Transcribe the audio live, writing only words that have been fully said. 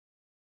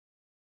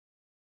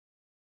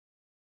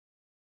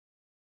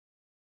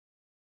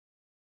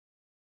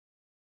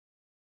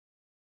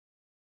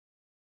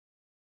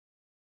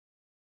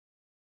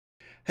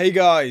Hey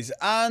guys,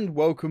 and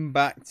welcome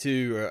back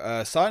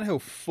to Silent Hill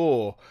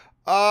 4.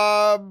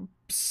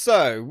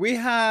 So we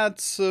had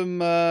some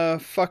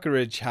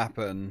fuckerage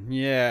happen.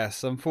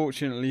 Yes,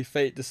 unfortunately,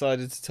 fate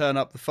decided to turn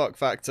up the fuck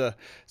factor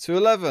to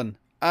 11,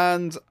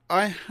 and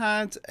I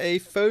had a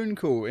phone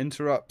call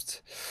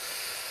interrupt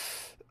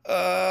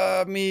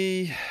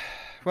me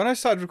when I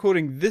started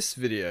recording this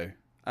video,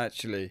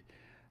 actually,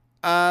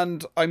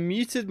 and I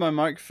muted my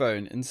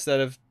microphone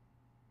instead of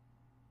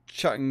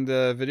shutting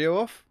the video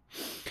off.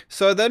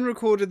 So I then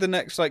recorded the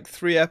next like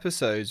 3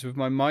 episodes with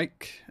my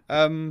mic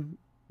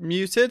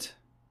muted.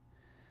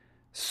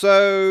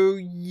 So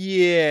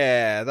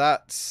yeah,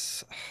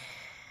 that's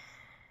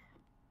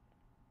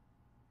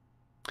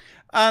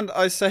and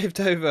I saved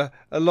over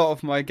a lot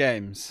of my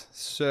games.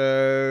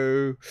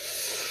 So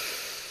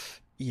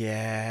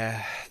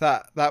yeah,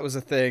 that was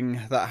a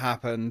thing that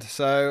happened.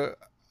 So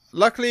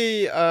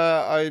luckily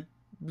I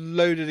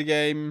loaded a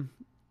game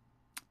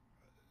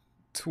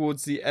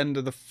towards the end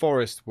of the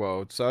forest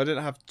world, so I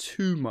didn't have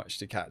too much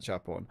to catch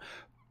up on.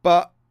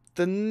 But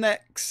the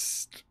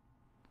next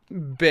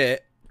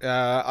bit,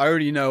 I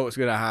already know what's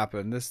going to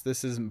happen. This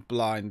isn't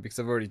blind because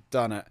I've already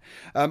done it.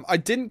 I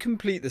didn't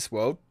complete this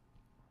world,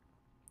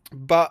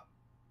 but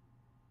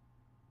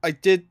I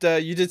did.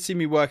 You did see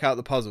me work out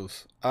the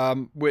puzzles,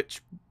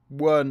 which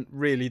weren't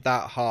really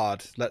that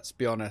hard. Let's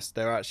be honest,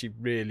 they're actually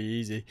really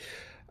easy.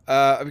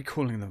 I'd be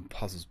calling them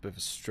puzzles a bit of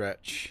a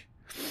stretch.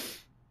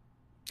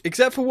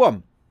 Except for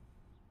one.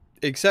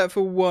 Except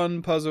for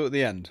one puzzle at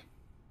the end.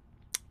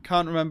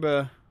 Can't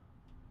remember.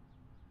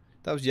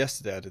 That was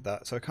yesterday I did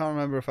that, so I can't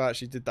remember if I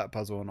actually did that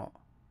puzzle or not.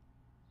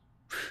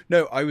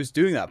 No, I was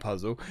doing that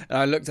puzzle, and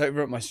I looked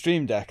over at my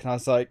stream deck, and I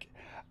was like,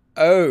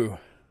 oh,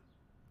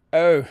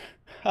 the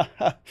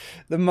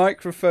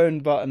microphone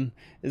button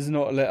is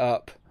not lit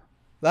up.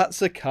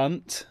 That's a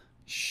cunt.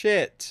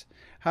 Shit.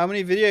 How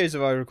many videos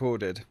have I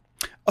recorded?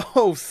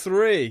 Oh,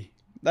 3.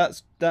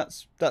 That's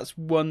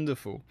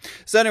wonderful.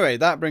 So anyway,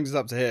 that brings us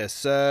up to here.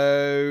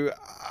 So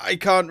I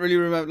can't really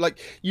remember. Like,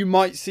 you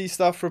might see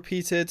stuff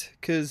repeated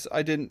because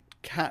I didn't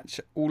catch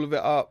all of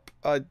it up.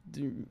 I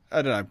don't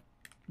know.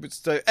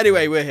 So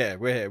anyway, we're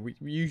here.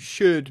 You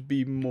should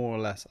be more or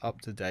less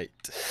up to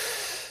date.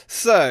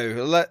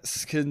 So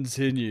let's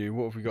continue.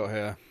 What have we got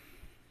here?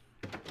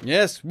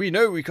 Yes, we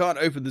know we can't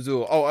open the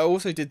door. Oh, I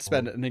also did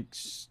spend an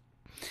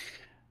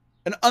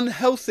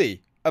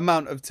unhealthy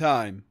amount of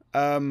time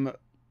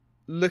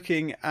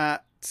looking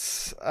at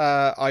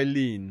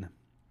Eileen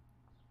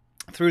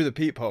through the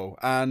peephole,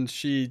 and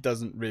she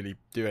doesn't really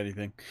do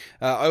anything.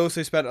 I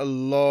also spent a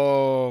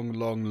long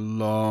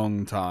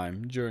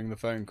time during the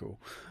phone call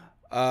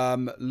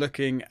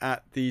looking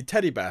at the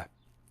teddy bear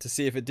to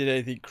see if it did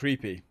anything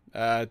creepy.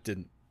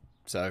 Didn't.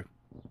 So,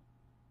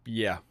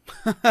 yeah.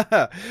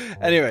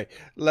 Anyway,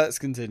 let's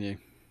continue.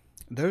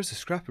 There's a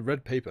scrap of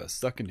red paper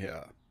stuck in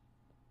here.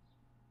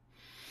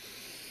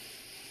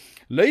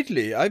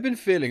 Lately, I've been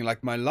feeling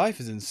like my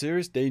life is in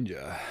serious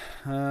danger.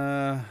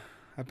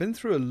 I've been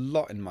through a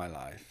lot in my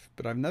life,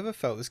 but I've never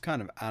felt this kind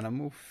of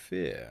animal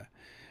fear.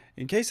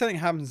 In case something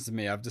happens to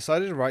me, I've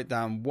decided to write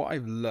down what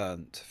I've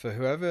learnt for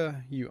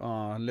whoever you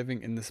are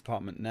living in this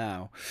apartment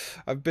now.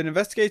 I've been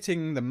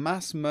investigating the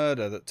mass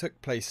murder that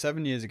took place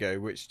 7 years ago,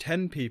 which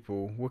 10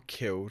 people were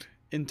killed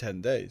in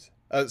 10 days.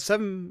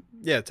 10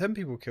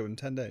 people killed in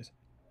 10 days.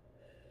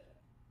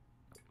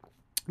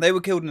 They were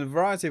killed in a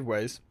variety of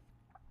ways.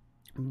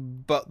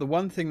 But the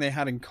one thing they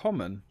had in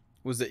common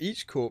was that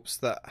each corpse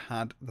that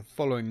had the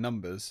following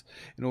numbers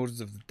in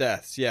orders of the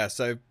deaths. Yeah,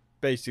 so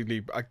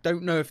basically, I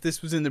don't know if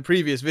this was in the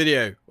previous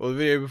video or the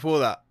video before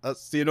that.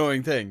 That's the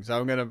annoying thing.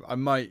 So I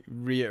might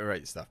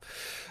reiterate stuff.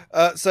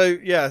 So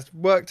yeah,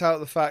 worked out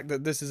the fact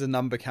that this is a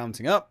number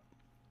counting up.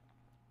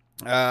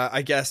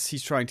 I guess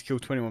he's trying to kill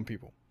 21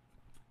 people.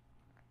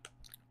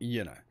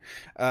 You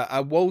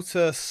know,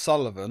 Walter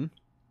Sullivan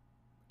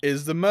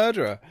is the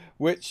murderer,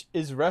 which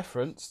is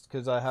referenced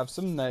because I have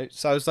some notes.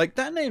 So I was like,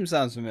 that name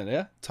sounds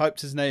familiar. Typed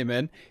his name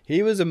in.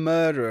 He was a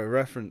murderer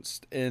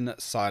referenced in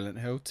Silent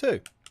Hill 2.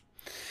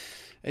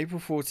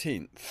 April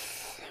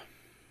 14th.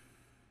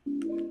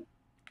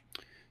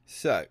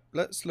 So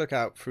let's look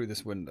out through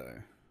this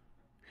window.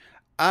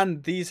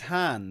 And these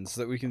hands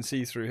that we can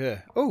see through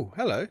here. Oh,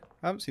 hello.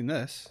 I haven't seen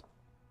this.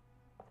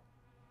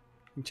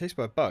 Being chased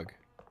by a bug.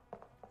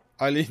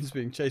 Eileen's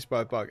being chased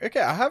by a bug. Okay,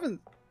 I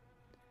haven't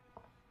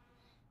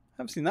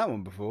seen that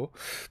one before.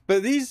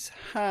 But these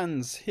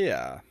hands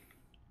here,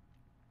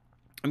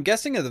 I'm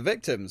guessing are the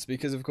victims,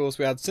 because of course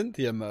we had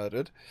Cynthia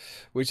murdered,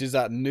 which is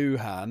that new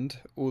hand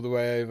all the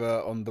way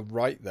over on the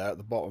right there at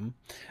the bottom.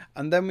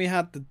 And then we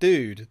had the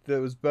dude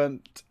that was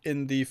burnt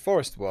in the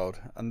forest world,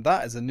 and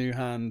that is a new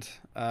hand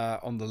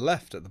on the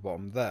left at the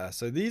bottom there.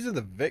 So these are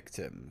the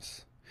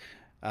victims.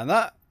 And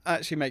that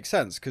actually makes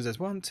sense, because there's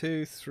 1,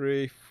 2,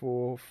 3,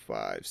 4,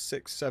 5,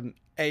 6, 7,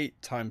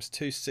 8 times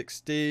 2,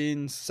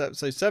 16, so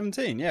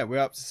 17. Yeah, we're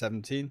up to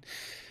 17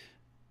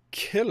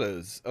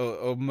 killers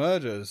or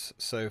murders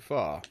so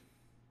far.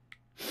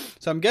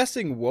 So I'm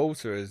guessing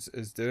Walter is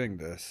doing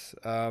this.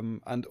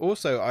 And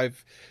also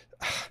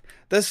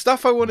There's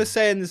stuff I want to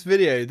say in this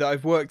video that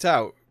I've worked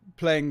out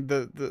playing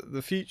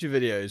the future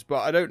videos, but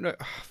I don't know.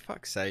 Oh,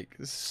 fuck's sake.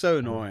 This is so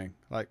annoying.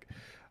 Like,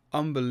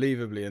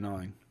 unbelievably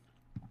annoying.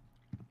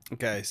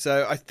 Okay,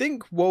 so I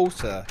think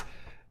Walter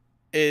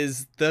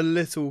is the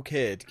little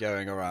kid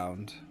going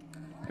around.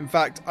 In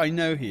fact, I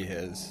know he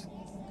is.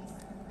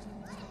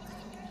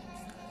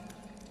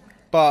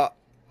 But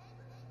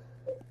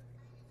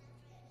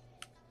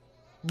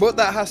what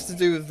that has to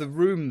do with the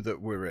room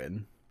that we're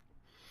in,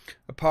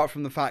 apart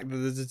from the fact that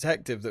the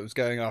detective that was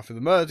going after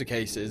the murder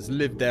cases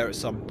lived there at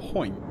some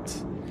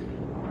point,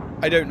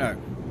 I don't know.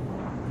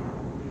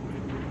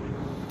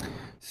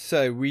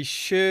 So we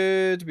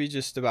should be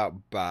just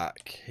about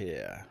back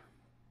here.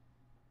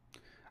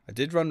 I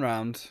did run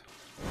round,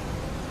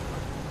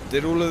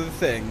 did all of the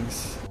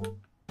things.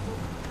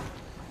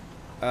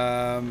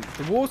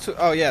 The water.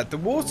 Oh yeah, the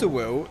water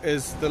wheel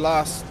is the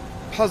last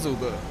puzzle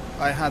that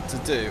I had to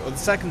do, or the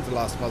second to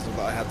last puzzle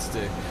that I had to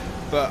do.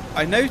 But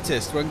I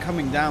noticed when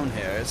coming down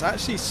here, it's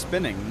actually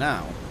spinning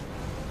now.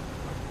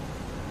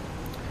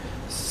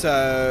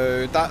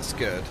 So that's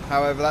good.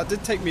 However, that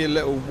did take me a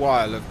little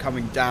while of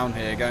coming down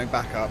here, going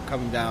back up,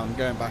 coming down,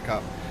 going back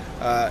up.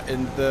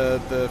 In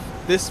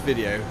this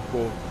video,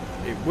 well,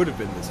 it would have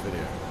been this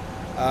video.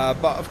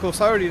 But of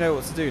course, I already know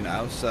what to do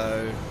now,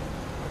 so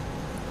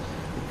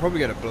we're probably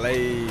going to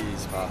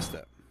blaze past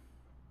it.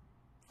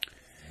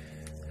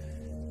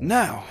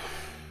 Now,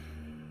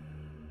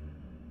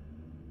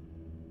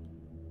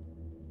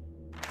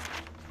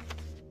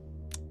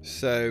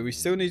 so we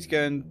still need to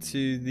go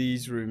into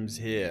these rooms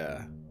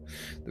here.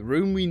 The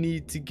room we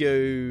need to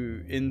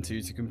go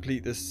into to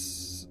complete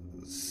this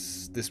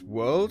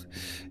world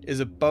is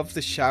above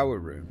the shower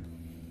room.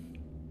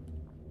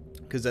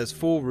 Because there's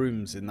 4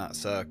 rooms in that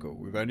circle.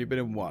 We've only been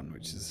in one,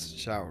 which is the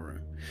shower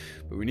room.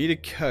 But we need a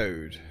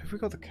code. Have we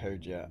got the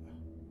code yet?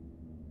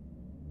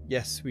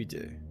 Yes, we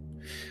do.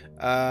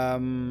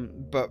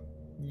 But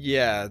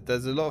yeah,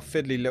 there's a lot of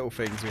fiddly little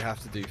things we have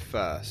to do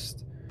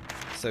first.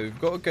 So we've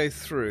got to go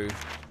through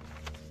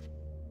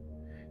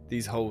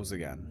these holes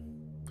again.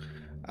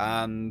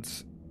 And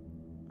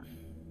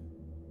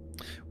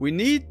we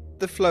need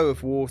the flow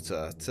of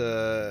water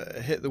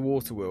to hit the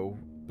water wheel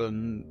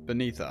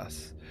beneath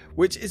us,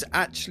 which is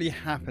actually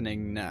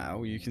happening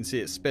now. You can see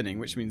it spinning,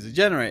 which means the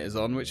generator's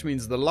on, which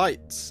means the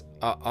lights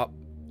are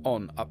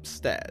on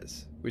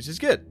upstairs, which is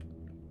good.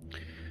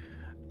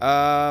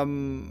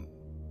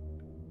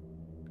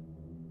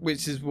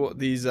 Which is what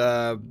these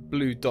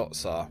blue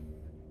dots are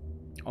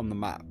on the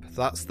map.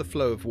 That's the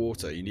flow of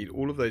water. You need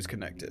all of those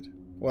connected.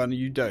 Well,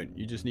 you don't.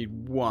 You just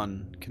need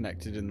one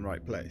connected in the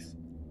right place.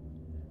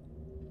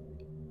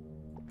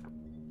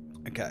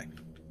 Okay.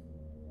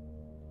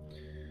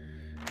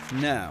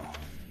 Now,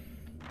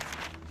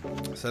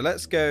 so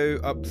let's go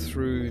up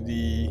through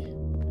the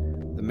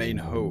main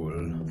hole.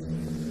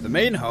 The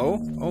main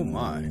hole? Oh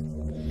my.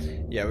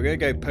 Yeah, we're going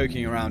to go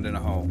poking around in a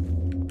hole.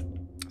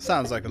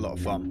 Sounds like a lot of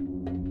fun.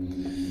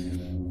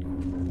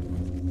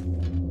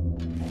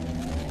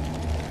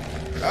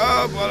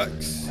 Oh,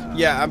 bollocks.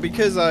 Yeah, and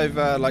because I've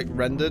like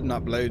rendered and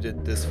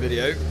uploaded this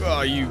video.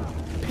 Oh, you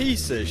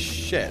piece of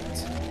shit.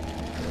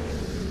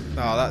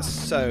 Oh, that's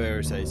so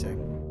irritating.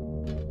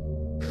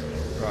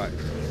 Right.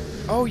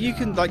 Oh, you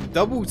can like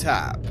double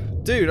tap.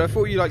 Dude, I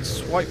thought you like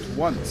swiped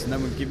once and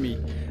then would give me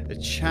a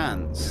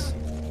chance.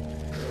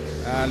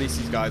 At least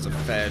these guys are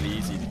fairly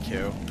easy to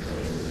kill.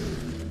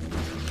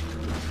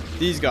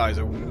 These guys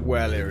are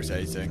well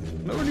irritating.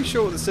 Not really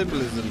sure what the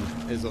symbolism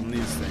is on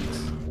these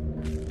things.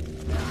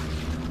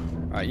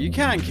 Right, you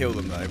can kill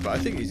them though, but I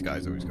think these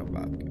guys always come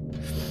back.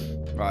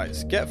 Right,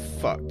 so get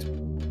fucked,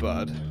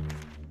 bud.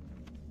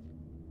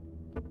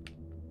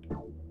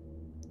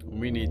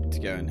 We need to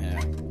go in here.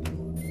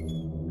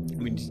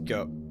 We need to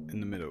go in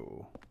the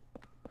middle.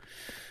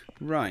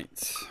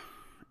 Right.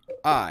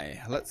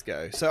 Let's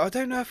go. So I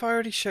don't know if I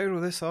already showed all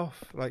this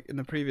off like in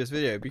the previous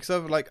video, because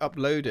I've like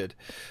uploaded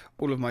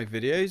all of my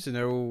videos and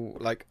they're all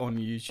like on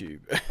YouTube.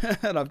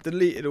 And I've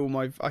deleted all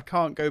my... I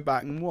can't go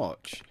back and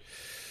watch.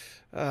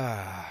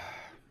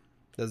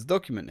 There's a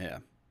document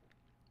here.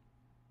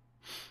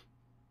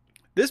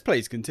 This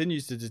place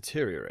continues to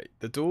deteriorate.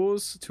 The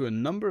doors to a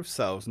number of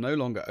cells no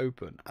longer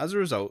open. As a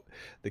result,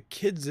 the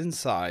kids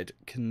inside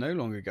can no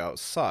longer go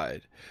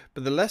outside.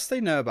 But the less they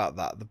know about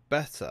that, the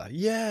better.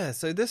 Yeah,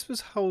 so this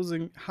was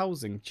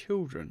housing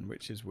children,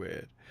 which is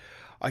weird.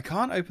 I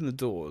can't open the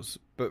doors,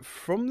 but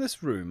from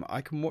this room,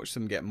 I can watch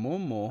them get more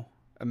and more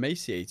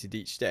emaciated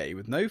each day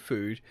with no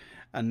food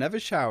and never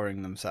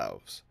showering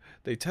themselves.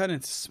 They turn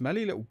into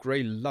smelly little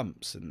grey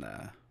lumps in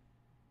there.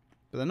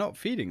 But they're not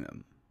feeding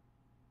them.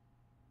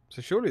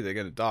 So surely they're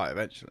going to die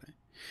eventually.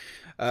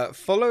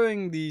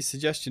 Following the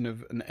suggestion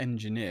of an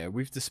engineer,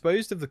 we've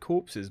disposed of the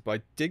corpses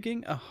by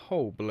digging a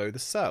hole below the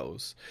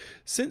cells.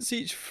 Since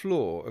each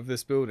floor of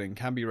this building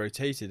can be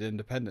rotated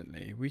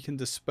independently, we can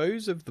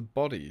dispose of the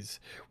bodies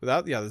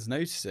without the others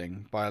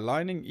noticing by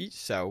aligning each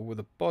cell with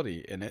a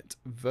body in it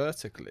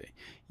vertically.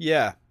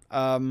 Yeah,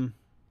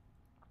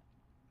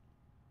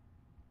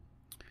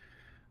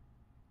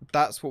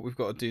 that's what we've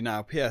got to do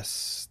now.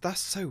 P.S.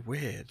 That's so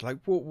weird. Like,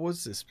 what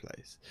was this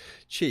place?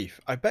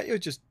 Chief, I bet you're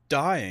just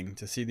dying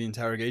to see the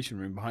interrogation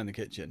room behind the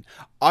kitchen.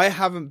 I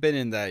haven't been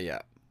in there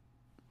yet.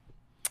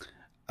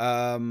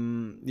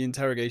 The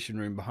interrogation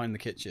room behind the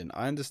kitchen.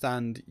 I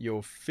understand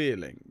your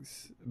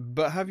feelings,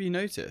 but have you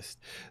noticed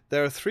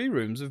there are 3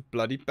 rooms of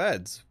bloody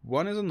beds?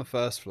 One is on the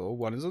first floor,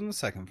 one is on the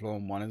second floor,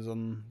 and one is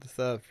on the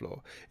third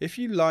floor. If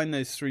you line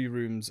those 3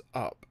 rooms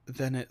up,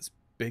 then it's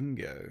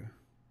bingo.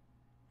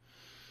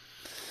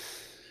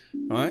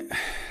 Right,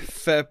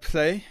 fair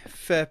play,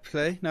 fair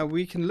play. Now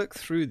we can look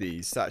through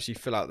these to actually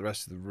fill out the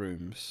rest of the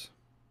rooms.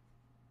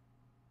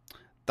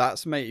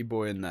 That's matey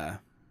boy in there.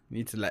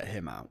 Need to let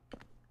him out.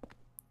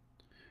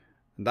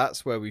 And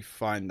that's where we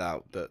find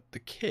out that the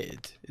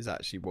kid is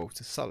actually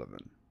Walter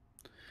Sullivan.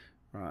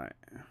 Right.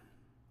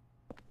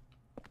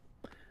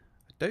 I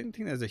don't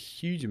think there's a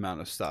huge amount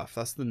of stuff.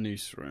 That's the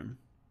noose room.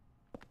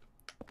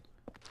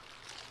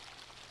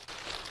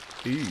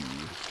 Ooh,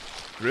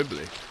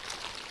 gribbly.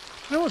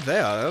 I don't know what they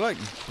are. They're like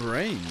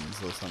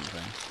brains or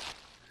something.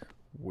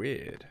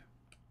 Weird.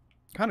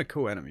 Kind of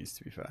cool enemies,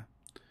 to be fair.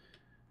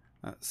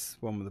 That's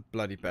one with a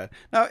bloody bed.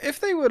 Now, if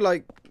they were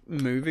like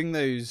moving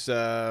those,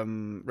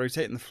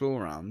 rotating the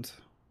floor around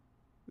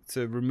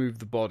to remove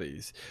the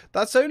bodies,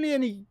 that's only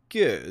any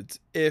good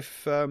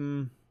if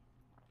the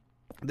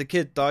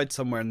kid died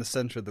somewhere in the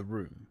center of the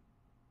room.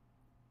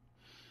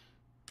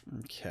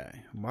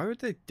 Okay. Why would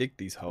they dig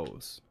these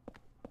holes?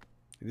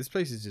 This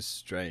place is just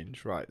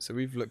strange. Right, so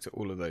we've looked at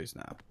all of those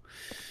now.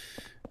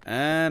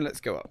 And let's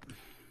go up.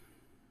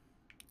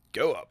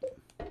 Go up.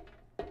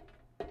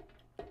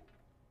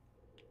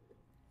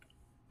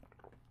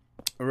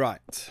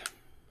 Right.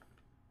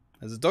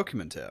 There's a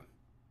document here.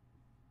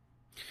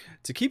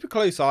 To keep a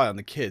close eye on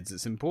the kids,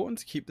 it's important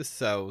to keep the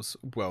cells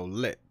well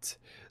lit.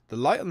 The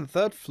light on the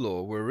 3rd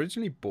floor were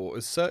originally bought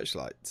as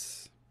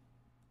searchlights.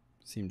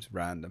 Seems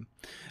random.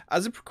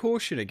 As a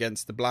precaution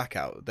against the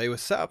blackout, they were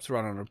set up to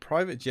run on a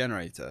private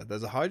generator.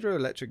 There's a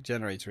hydroelectric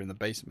generator in the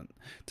basement.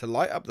 To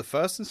light up the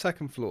 1st and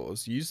 2nd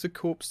floors, use the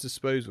corpse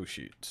disposal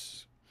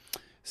chutes.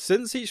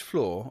 Since each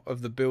floor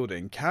of the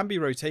building can be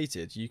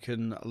rotated, you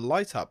can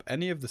light up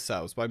any of the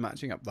cells by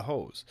matching up the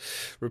holes.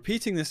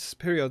 Repeating this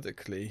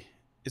periodically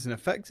is an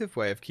effective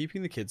way of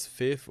keeping the kids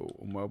fearful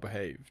and well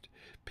behaved.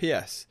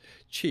 P.S.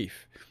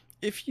 Chief,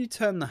 if you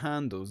turn the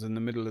handles in the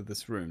middle of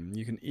this room,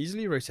 you can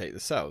easily rotate the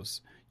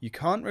cells. You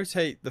can't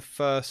rotate the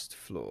 1st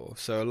floor,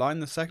 so align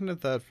the 2nd and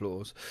 3rd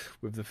floors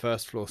with the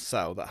 1st floor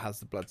cell that has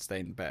the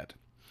bloodstained bed.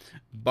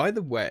 By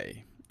the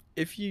way,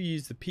 if you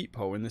use the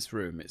peephole in this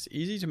room, it's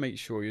easy to make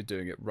sure you're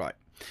doing it right.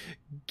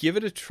 Give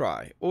it a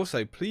try.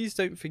 Also, please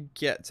don't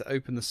forget to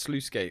open the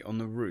sluice gate on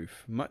the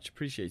roof. Much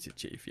appreciated,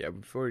 Chief. Yeah,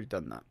 we've already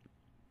done that.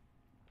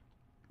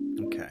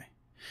 Okay.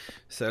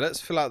 So let's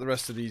fill out the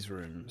rest of these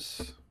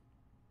rooms.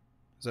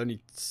 There's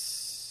only...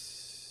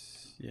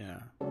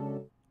 yeah.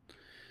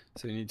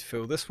 So we need to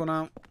fill this one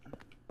out.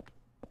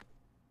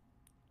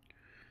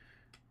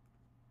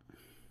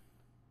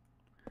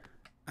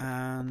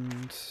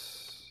 And...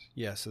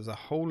 yes, there's a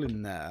hole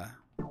in there.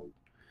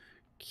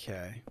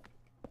 Okay.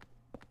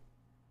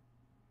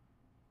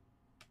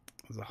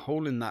 There's a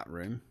hole in that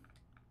room.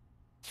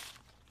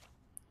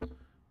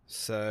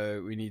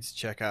 So we need to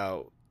check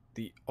out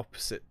the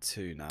opposite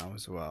 2 now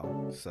as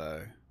well.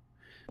 So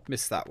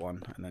miss that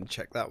one and then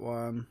check that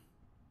one.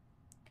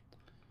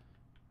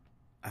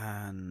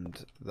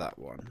 And that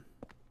one.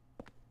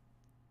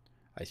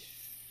 I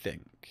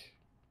think.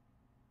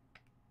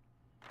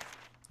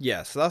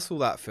 Yeah, so that's all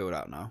that filled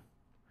out now.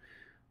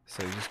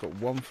 So we've just got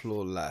 1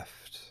 floor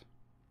left.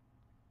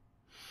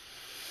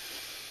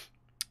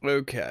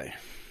 Okay.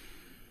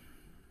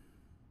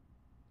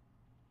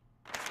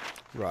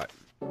 Right.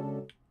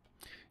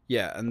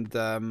 Yeah, and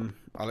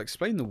I'll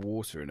explain the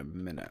water in a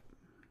minute.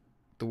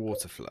 The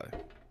water flow.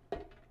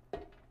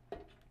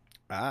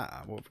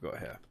 Ah, what have we got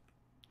here?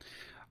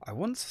 I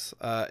want...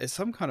 it's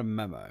some kind of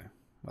memo.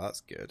 Well,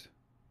 that's good.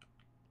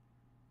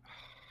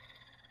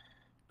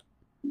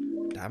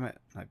 Damn it.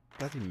 I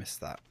bloody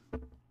missed that.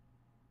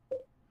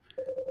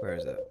 Where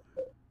is it?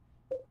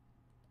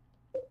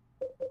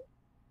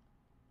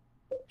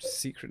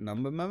 Secret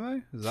number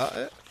memo? Is that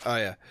it? Oh,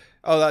 yeah.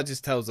 Oh, that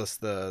just tells us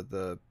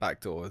the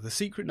back door. The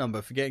secret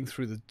number for getting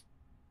through the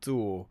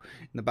door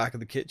in the back of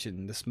the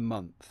kitchen this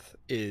month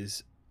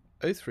is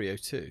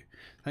 0302.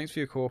 Thanks for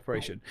your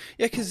cooperation.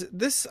 Yeah, because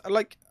this,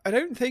 like, I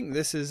don't think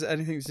this is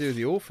anything to do with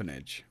the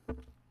orphanage.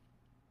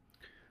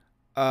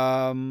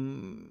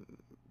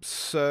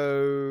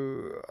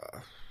 So,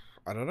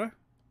 I don't know.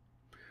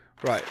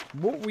 Right,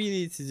 what we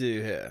need to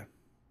do here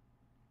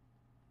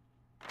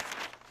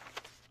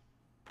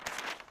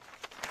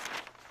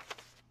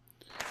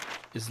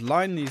is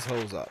line these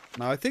holes up.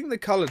 Now, I think the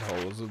coloured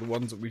holes are the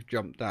ones that we've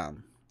jumped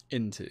down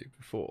into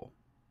before.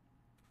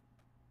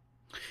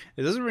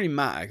 It doesn't really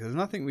matter because there's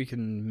nothing we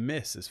can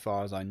miss as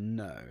far as I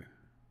know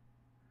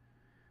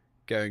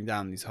going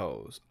down these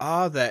holes.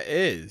 Ah, there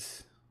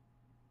is.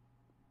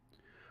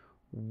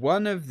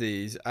 One of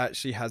these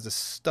actually has a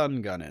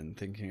stun gun in,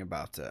 thinking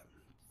about it.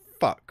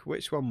 Fuck,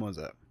 which one was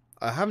it?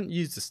 I haven't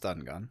used the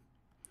stun gun.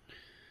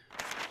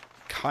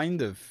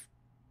 Kind of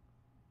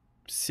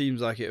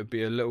seems like it would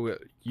be a little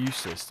bit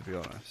useless, to be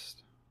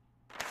honest.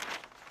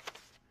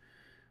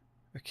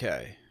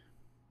 Okay.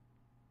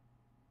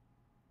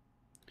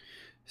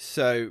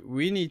 So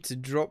we need to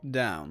drop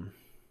down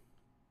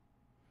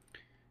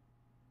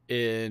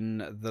in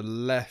the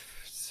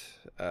left,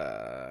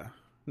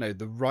 no,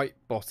 the right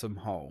bottom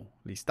hole.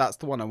 At least that's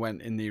the one I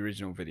went in the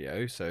original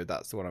video, so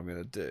that's the one I'm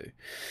going to do.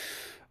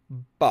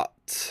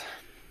 But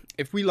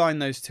if we line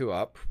those two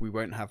up, we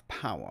won't have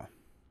power.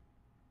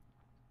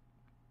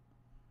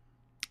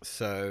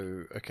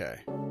 So,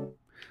 okay.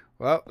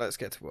 Well, let's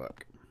get to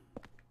work.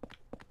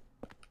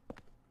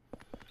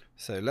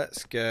 So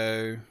let's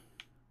go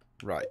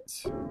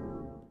right.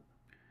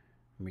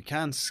 We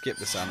can skip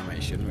this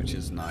animation, which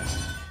is nice.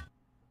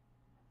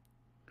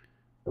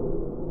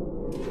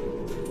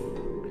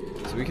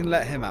 So we can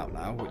let him out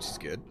now, which is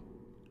good.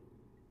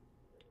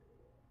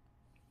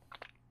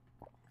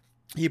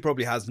 He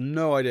probably has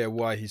no idea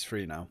why he's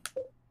free now.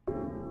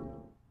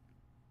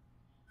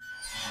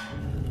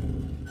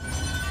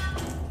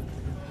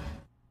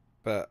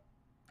 But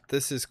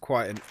this is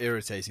quite an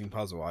irritating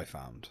puzzle, I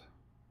found.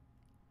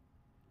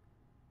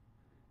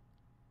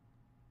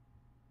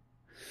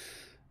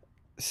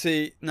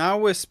 See, now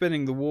we're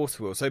spinning the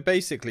water wheel. So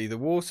basically the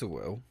water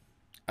wheel,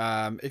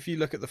 if you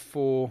look at the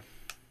 4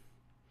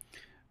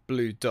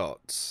 blue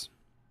dots,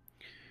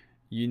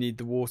 you need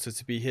the water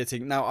to be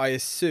hitting. Now I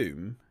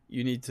assume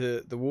you need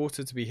the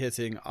water to be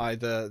hitting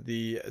either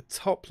the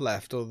top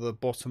left or the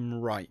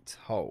bottom right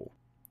hole.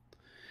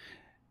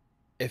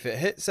 If it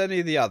hits any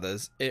of the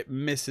others, it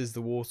misses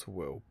the water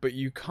wheel. But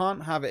you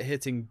can't have it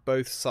hitting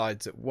both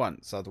sides at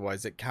once,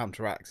 otherwise it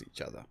counteracts each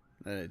other.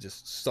 And it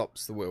just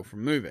stops the wheel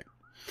from moving.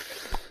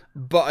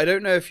 But I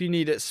don't know if you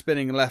need it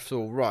spinning left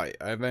or right.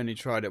 I've only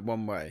tried it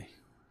one way,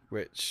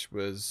 which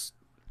was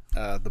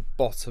the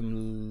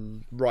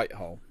bottom right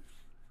hole.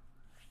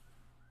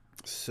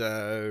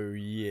 So,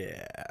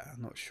 yeah,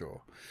 not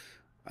sure.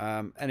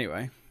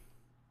 Anyway,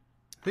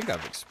 I think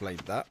I've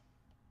explained that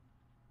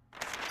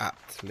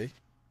aptly.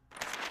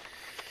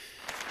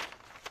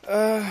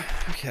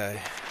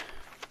 Okay.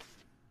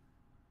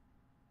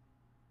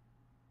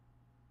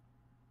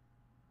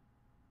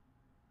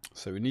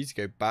 So we need to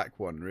go back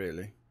one,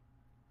 really.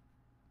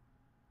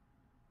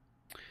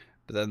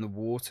 But then the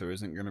water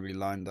isn't going to be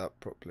lined up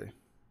properly.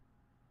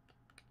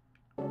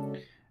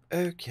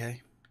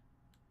 Okay.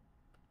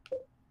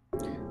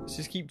 Let's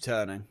just keep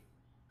turning.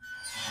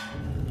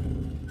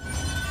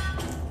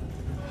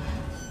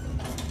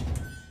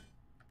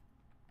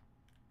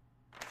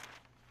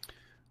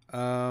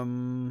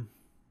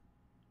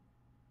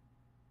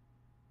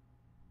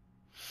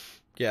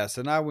 Yeah,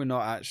 so now we're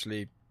not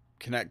actually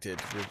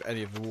connected with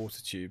any of the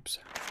water tubes.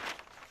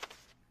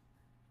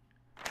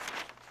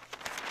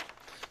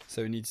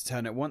 So we need to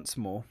turn it once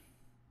more.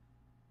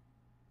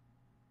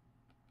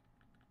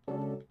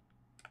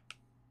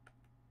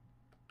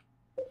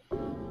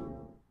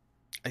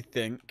 I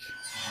think.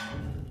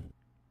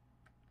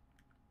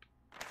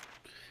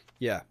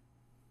 Yeah.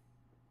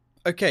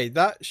 Okay,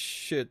 that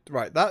should...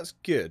 Right, that's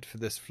good for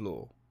this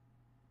floor.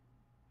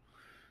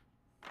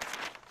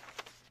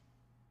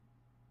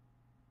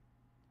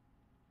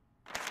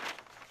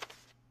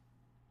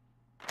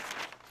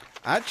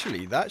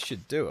 Actually, that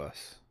should do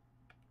us.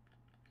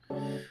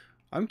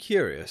 I'm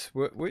curious.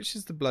 Which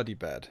is the bloody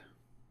bed?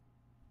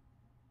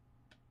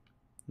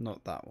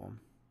 Not that one.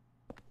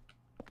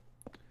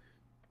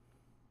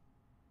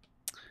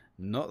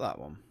 Not that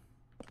one.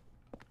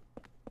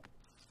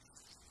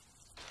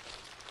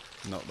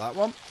 Not that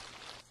one.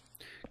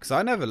 Because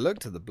I never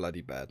looked at the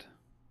bloody bed.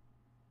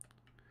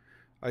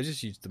 I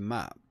just used the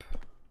map.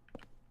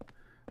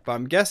 But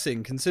I'm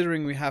guessing,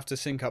 considering we have to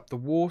sync up the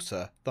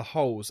water, the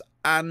holes,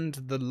 and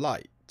the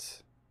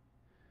light,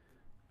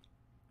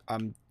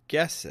 I'm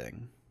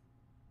guessing...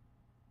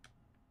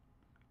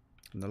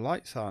 And the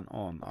lights aren't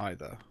on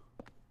either.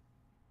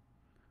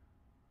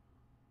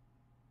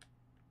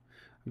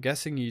 I'm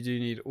guessing you do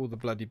need all the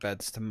bloody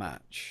beds to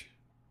match.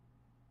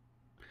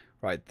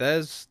 Right,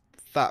 there's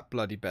that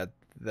bloody bed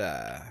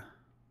there.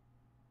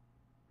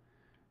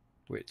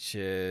 Which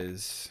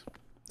is...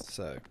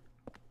 So...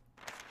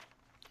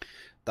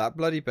 That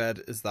bloody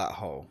bed is that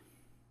hole.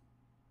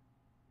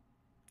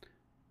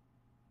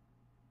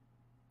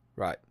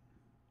 Right.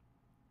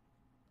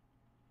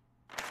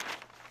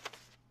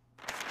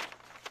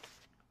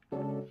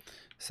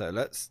 So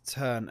let's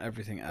turn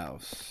everything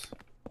else.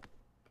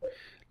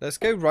 Let's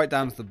go right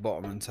down to the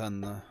bottom and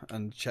turn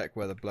and check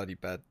where the bloody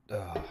bed...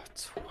 Oh,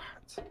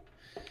 twat.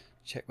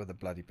 Check where the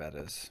bloody bed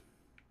is.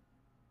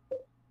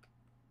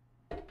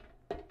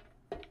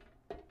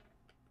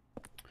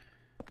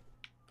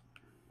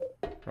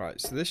 Right,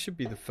 so this should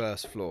be the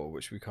first floor,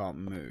 which we can't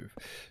move.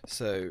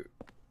 So,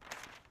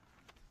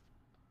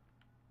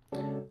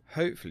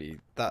 hopefully,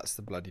 that's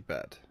the bloody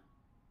bed.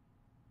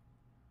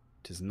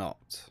 It is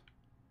not.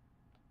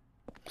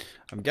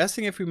 I'm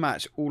guessing if we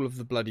match all of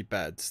the bloody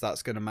beds,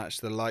 that's going to match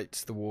the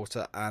lights, the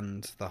water,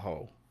 and the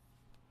hole.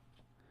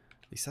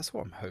 At least that's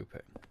what I'm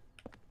hoping.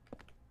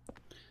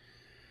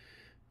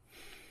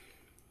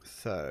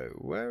 So,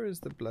 where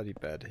is the bloody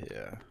bed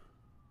here?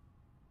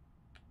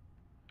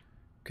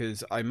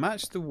 Because I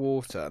matched the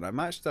water and I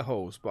matched the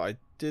holes, but I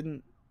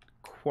didn't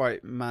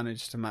quite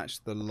manage to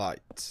match the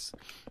lights.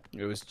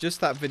 It was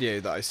just that video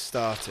that I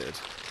started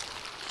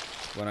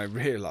when I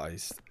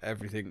realised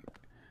everything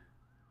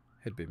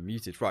had been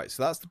muted. Right,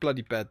 so that's the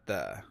bloody bed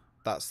there.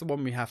 That's the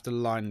one we have to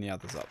line the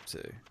others up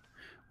to,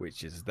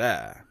 which is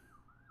there.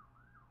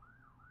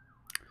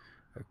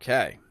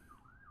 Okay.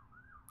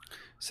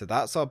 So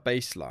that's our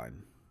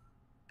baseline.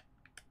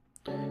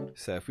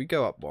 So if we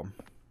go up one.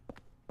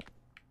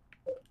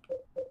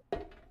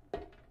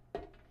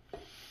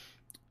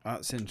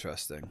 That's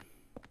interesting.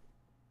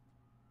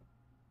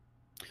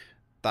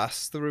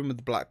 That's the room with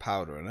the black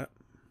powder in it.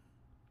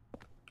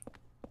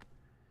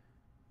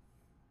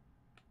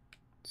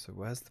 So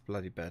where's the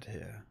bloody bed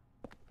here?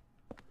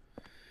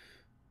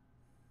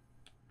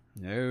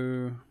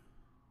 No.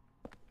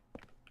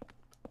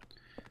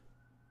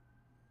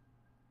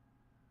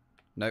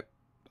 Nope.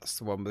 That's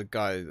the one with the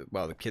guy,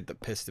 well, the kid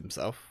that pissed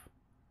himself.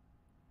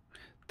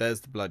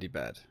 There's the bloody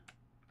bed.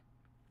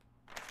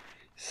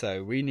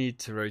 So we need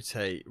to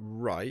rotate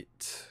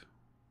right.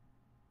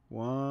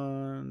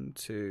 1,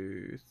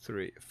 2,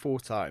 3, 4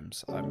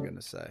 times, I'm going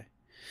to say.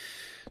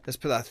 Let's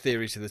put that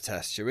theory to the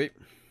test, shall we?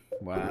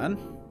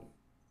 1.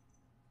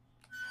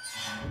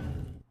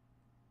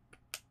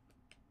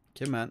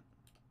 Come on.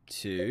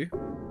 2.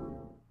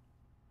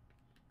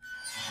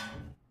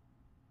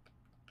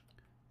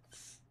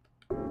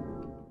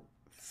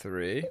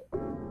 3.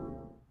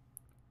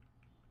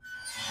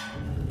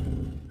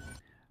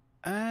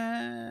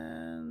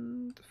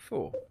 And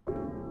 4.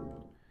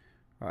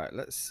 Right,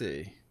 let's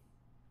see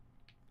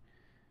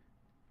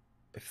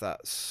if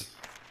that's...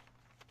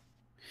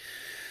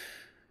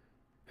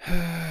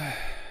 Well,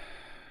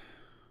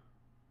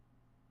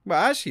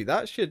 actually,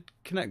 that should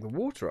connect the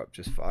water up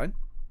just fine.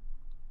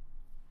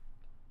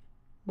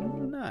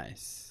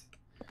 Nice.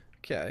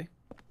 Okay.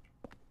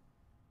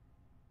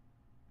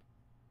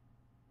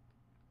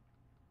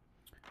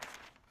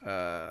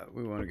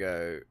 We want to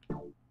go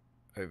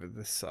over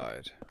this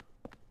side.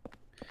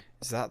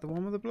 Is that the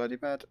one with the bloody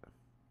bed?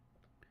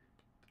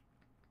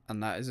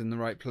 And that is in the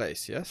right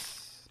place,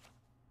 yes?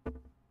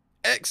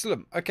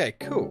 Excellent. Okay,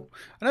 cool.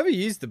 I never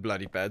used the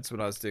bloody beds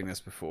when I was doing this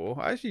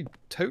before. I actually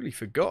totally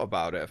forgot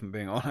about it, if I'm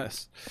being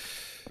honest.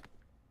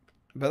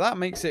 But that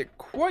makes it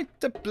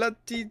quite a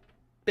bloody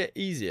bit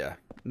easier.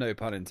 No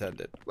pun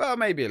intended. Well,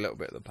 maybe a little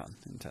bit of the pun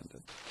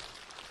intended.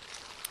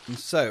 And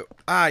so,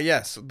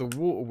 yes, the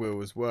water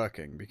wheel is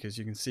working because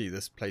you can see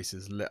this place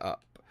is lit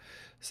up.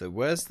 So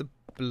where's the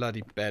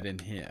bloody bed in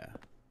here?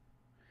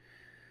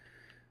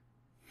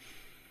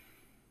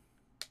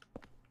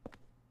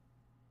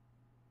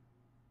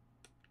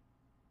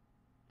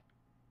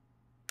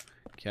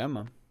 Come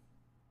on.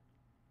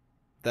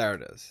 There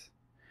it is.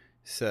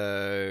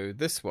 So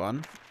this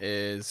one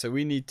is, so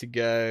we need to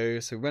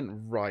go, so we went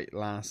right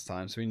last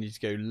time, so we need to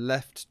go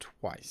left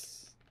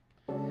twice.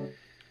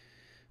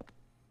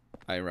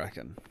 I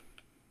reckon.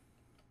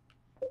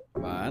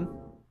 1.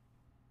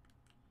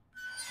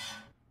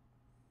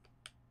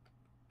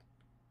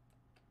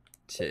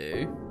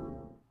 2.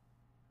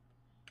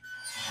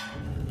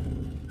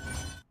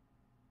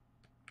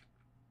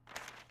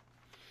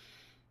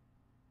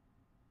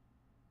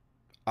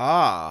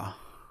 3.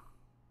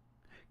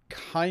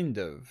 Kind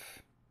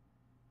of.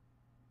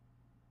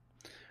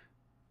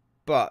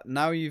 But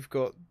now you've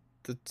got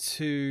the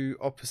 2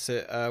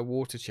 opposite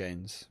water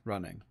chains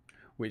running,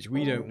 which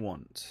we don't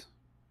want.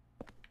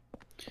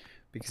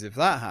 Because if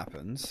that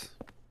happens...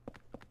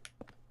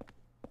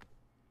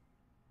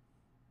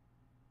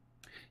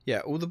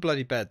 Yeah, all the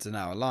bloody beds are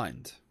now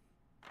aligned.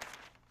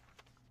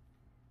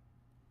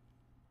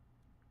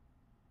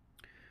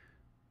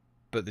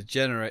 But the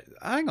generator...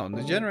 Hang on,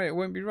 the generator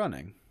won't be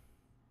running.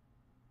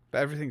 But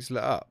everything's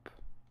lit up.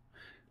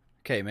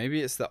 Okay,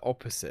 maybe it's the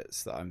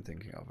opposites that I'm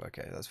thinking of.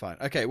 Okay, that's fine.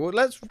 Okay, well,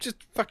 let's just...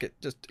 Fuck it.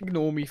 Just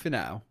ignore me for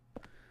now.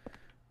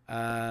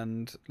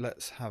 And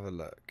let's have a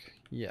look.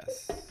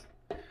 Yes.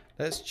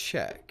 Let's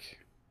check.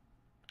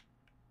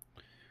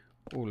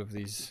 All of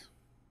these...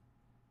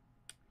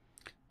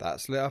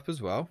 That's lit up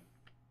as well.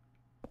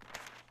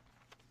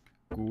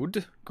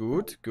 Good,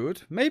 good,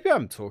 good. Maybe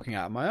I'm talking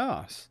out of my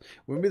arse.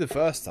 Wouldn't be the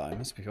first time,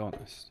 let's be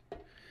honest.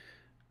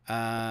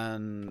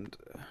 And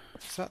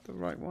is that the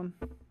right one?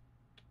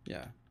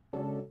 Yeah.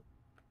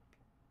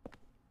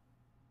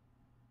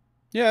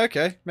 Yeah,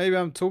 okay. Maybe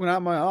I'm talking out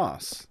of my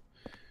arse.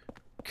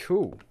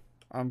 Cool.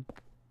 I'm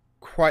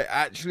quite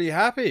actually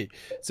happy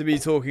to be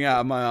talking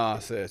out of my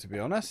arse here, to be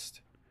honest.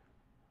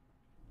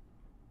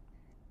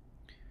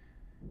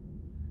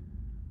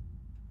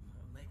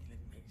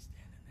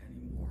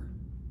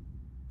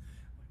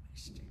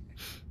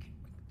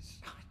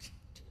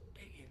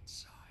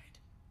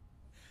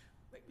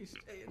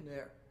 Stay in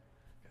there.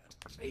 God,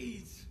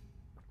 please.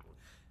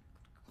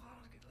 Come on,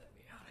 let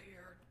me out of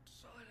here.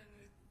 So I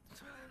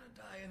didn't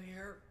die in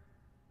here.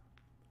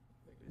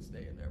 Make me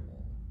stay in there,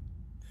 Walt.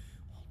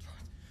 Walter,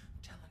 I'm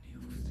telling you,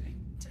 stay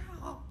down.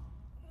 Walk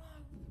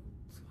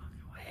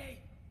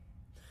away.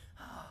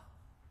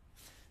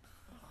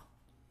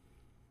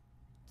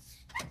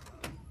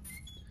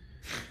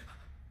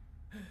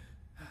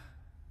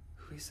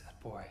 is that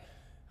boy?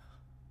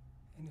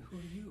 And who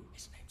are you?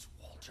 His name's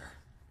Walter.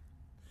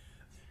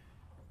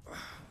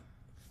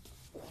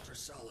 Walter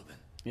Sullivan.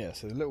 Yeah,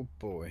 so the little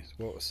boy,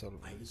 Walter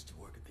Sullivan. I used to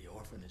work at the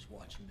orphanage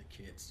watching the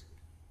kids.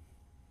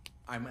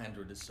 I'm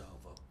Andrew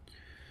DeSalvo.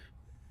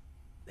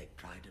 They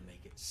tried to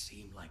make it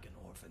seem like an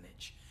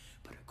orphanage,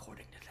 but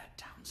according to that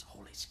town's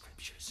holy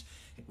scriptures,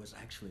 it was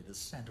actually the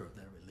center of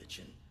their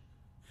religion.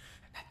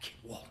 And that kid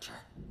Walter,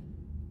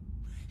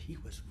 he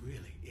was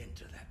really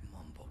into that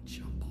mumbo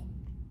jumbo.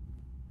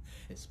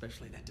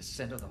 Especially that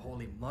descent of the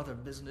Holy Mother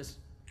business.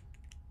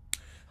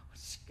 Oh,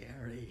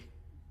 scary.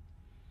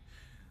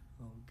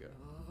 Oh,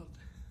 God.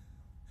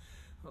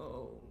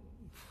 Oh,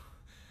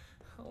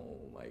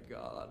 my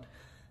God.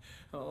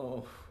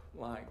 Oh,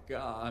 my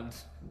God.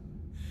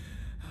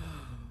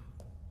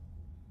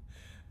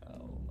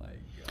 Oh, my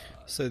God.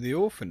 So the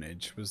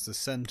orphanage was the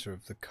center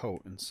of the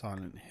cult in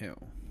Silent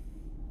Hill.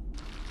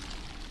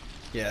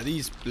 Yeah,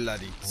 these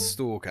bloody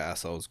stalk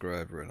assholes grow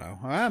over it now.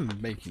 I am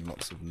making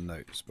lots of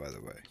notes, by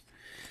the way.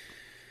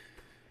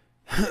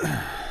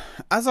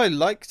 As I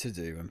like to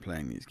do when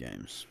playing these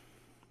games.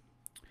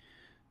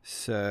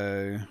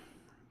 So,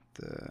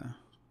 the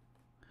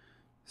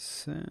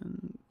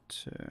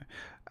center.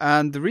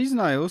 And the reason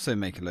I also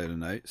make a load of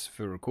notes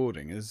for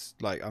recording is,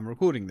 like, I'm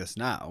recording this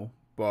now,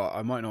 but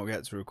I might not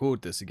get to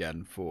record this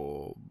again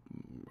for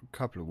a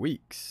couple of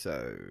weeks,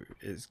 so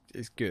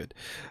it's good.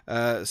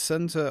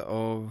 Center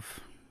of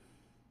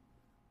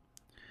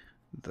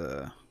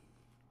the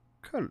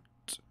cult.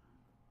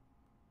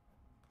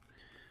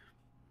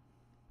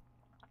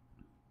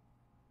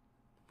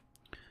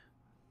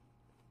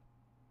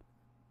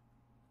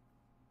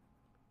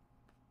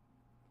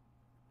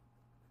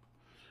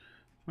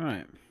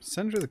 Right,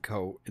 center of the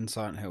cult in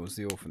Silent Hill was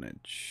the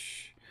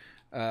orphanage.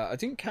 I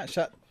didn't catch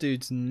that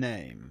dude's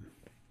name,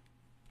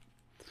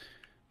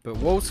 but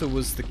Walter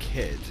was the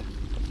kid.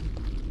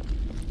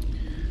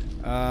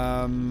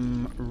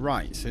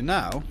 Right, so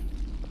now,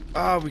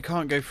 we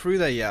can't go through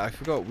there yet. I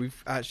forgot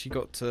we've actually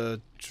got to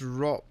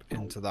drop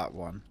into that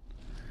one.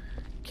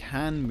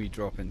 Can we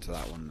drop into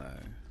that one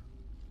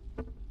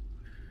though?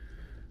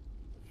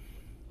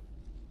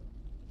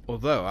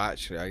 Although,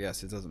 actually, I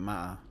guess it doesn't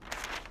matter.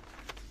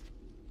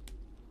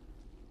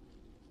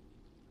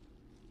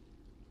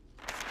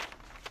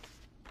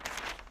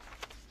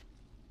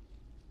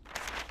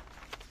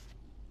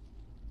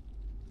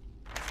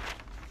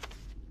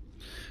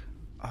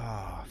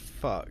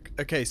 Fuck.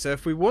 Okay, so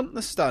if we want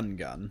the stun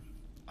gun,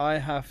 I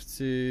have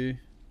to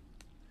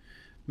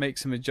make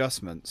some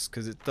adjustments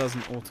because it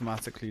doesn't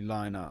automatically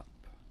line up.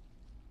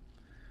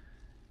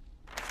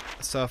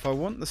 So if I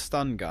want the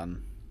stun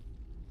gun,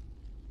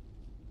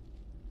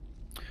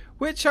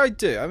 which I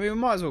do, I mean, we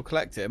might as well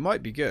collect it. It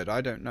might be good.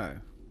 I don't know.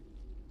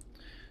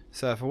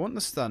 So if I want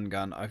the stun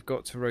gun, I've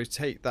got to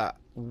rotate that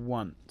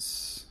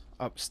once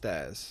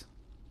upstairs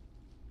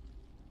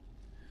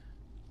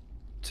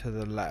to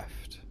the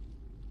left.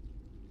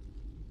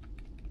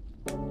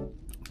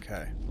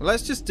 Okay, well,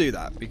 let's just do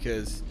that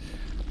because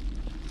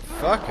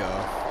fuck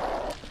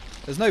off.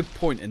 There's no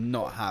point in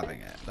not having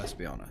it, let's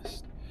be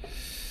honest.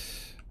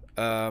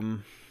 At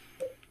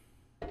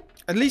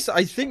least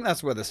I think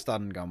that's where the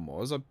stun gun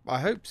was. I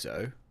hope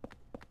so.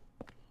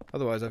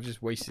 Otherwise I've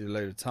just wasted a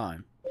load of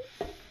time.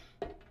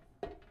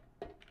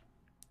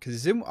 Because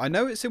it's in, I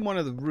know it's in one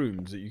of the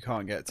rooms that you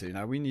can't get to.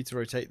 Now we need to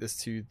rotate this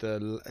to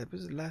the...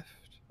 Was it left?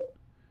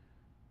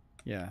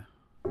 Yeah.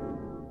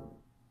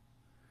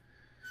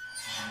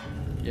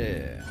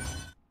 Yeah.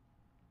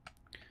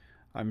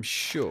 I'm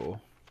sure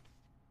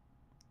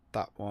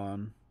that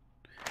one...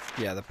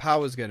 Yeah, the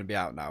power's going to be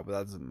out now, but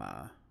that doesn't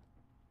matter.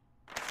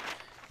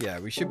 Yeah,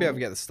 we should be able to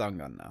get the stun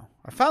gun now.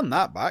 I found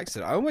that by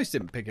accident. I almost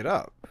didn't pick it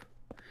up.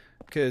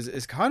 Because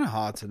it's kind of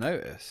hard to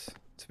notice,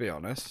 to be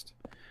honest.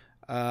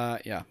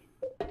 Yeah.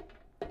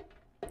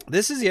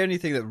 This is the only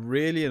thing that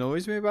really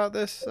annoys me about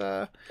this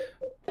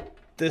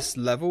this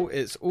level.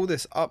 It's all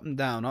this up and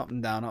down, up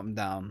and down, up and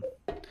down.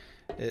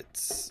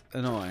 It's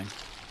annoying.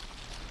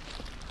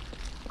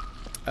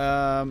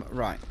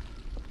 Right.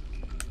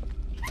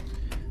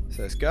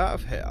 So let's go out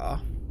of here.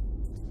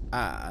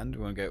 And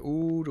we want to go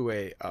all the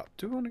way up.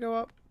 Do we want to go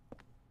up?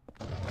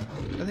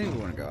 I think we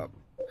want to go up.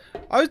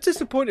 I was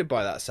disappointed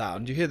by that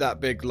sound. You hear that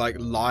big, like,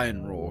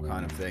 lion roar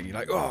kind of thing. You're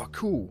like, oh,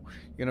 cool.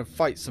 You're going to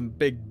fight some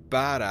big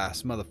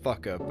badass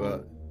motherfucker.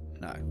 But,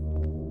 no.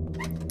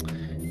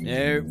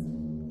 No.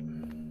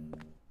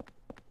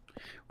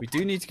 We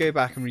do need to go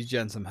back and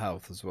regen some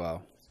health as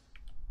well.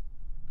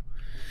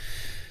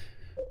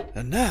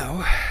 And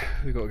now,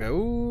 we've got to go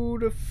all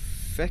the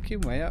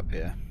feckin' way up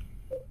here.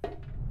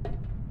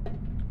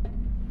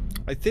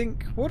 I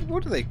think, what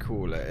do they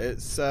call it?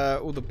 It's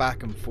all the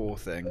back and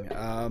forth thing.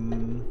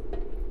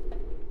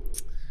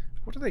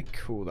 What do they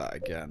call that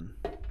again?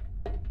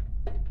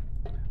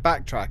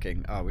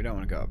 Backtracking. Oh, we don't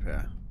want to go up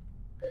here.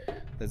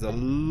 There's a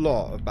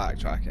lot of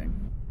backtracking.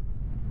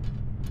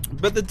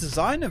 But the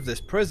design of this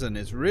prison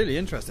is really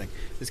interesting.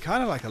 It's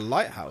kind of like a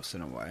lighthouse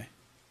in a way.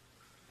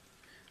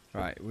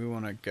 Right, we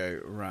want to go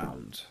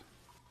round.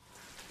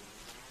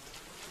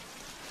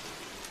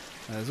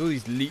 There's all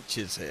these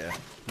leeches here,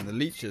 and the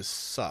leeches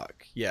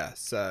suck. Yeah,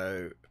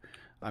 so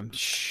I'm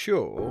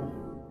sure.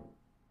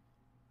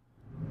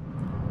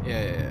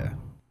 Yeah.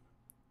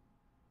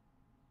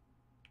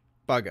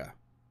 Bugger.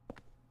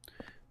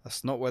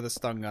 That's not where the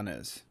stun gun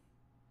is.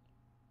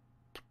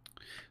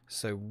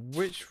 So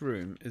which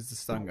room is the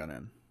stun gun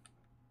in?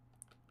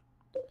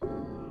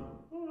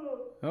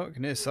 Oh, I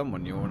can hear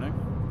someone yawning.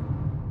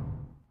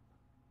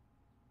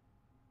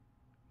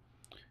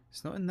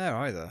 It's not in there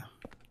either.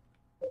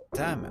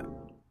 Damn it.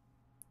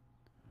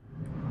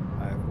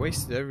 I have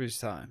wasted every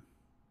time.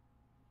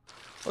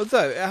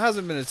 Although, it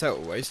hasn't been a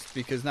total waste,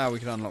 because now we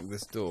can unlock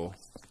this door.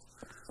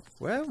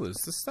 Where was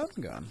the stun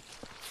gun?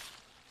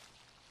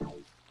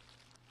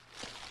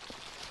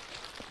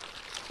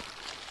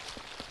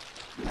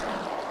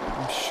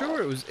 I'm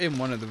sure it was in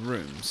one of the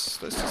rooms.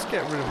 Let's just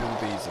get rid of all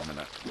these a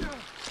minute.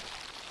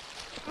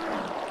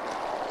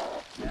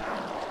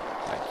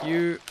 Like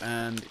you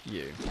and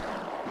you.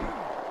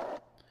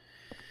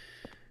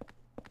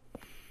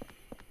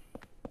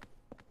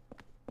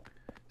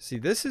 See,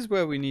 this is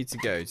where we need to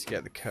go to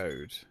get the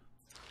code.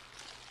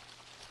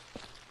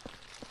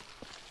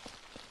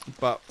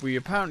 But we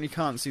apparently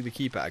can't see the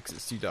keypad because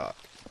it's too dark.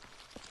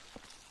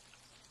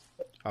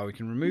 Oh, we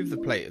can remove the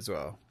plate as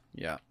well.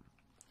 Yeah.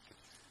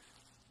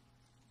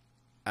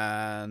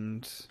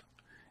 And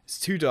it's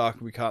too dark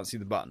and we can't see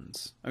the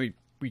buttons. I mean,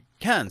 we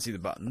can see the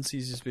buttons.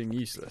 He's just being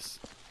useless.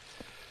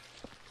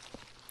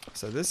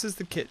 So this is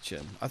the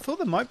kitchen. I thought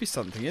there might be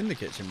something in the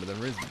kitchen, but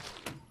there isn't.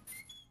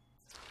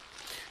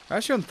 We're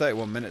actually on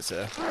 31 minutes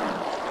here.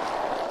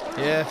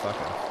 Yeah, fuck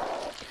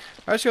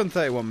off. We're actually on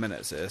 31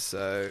 minutes here,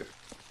 so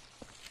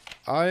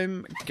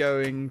I'm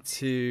going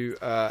to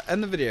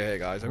end the video here,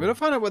 guys. I'm going to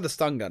find out where the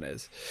stun gun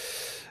is.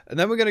 And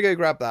then we're going to go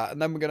grab that,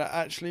 and then we're going to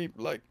actually,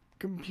 like,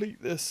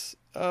 complete this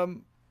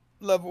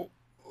level.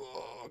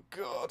 Oh,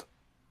 God.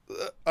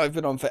 I've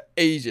been on for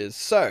ages.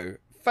 So,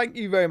 thank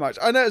you very much.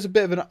 I know it's a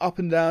bit of an up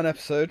and down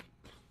episode.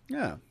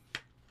 Yeah.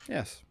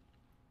 Yes.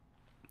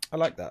 I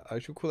like that. I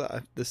should call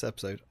that this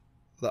episode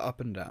the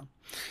up and down.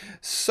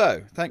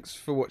 So, thanks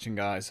for watching,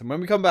 guys. And when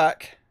we come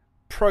back,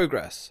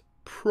 progress.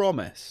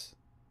 Promise.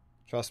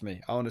 Trust me,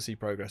 I want to see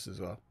progress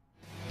as well.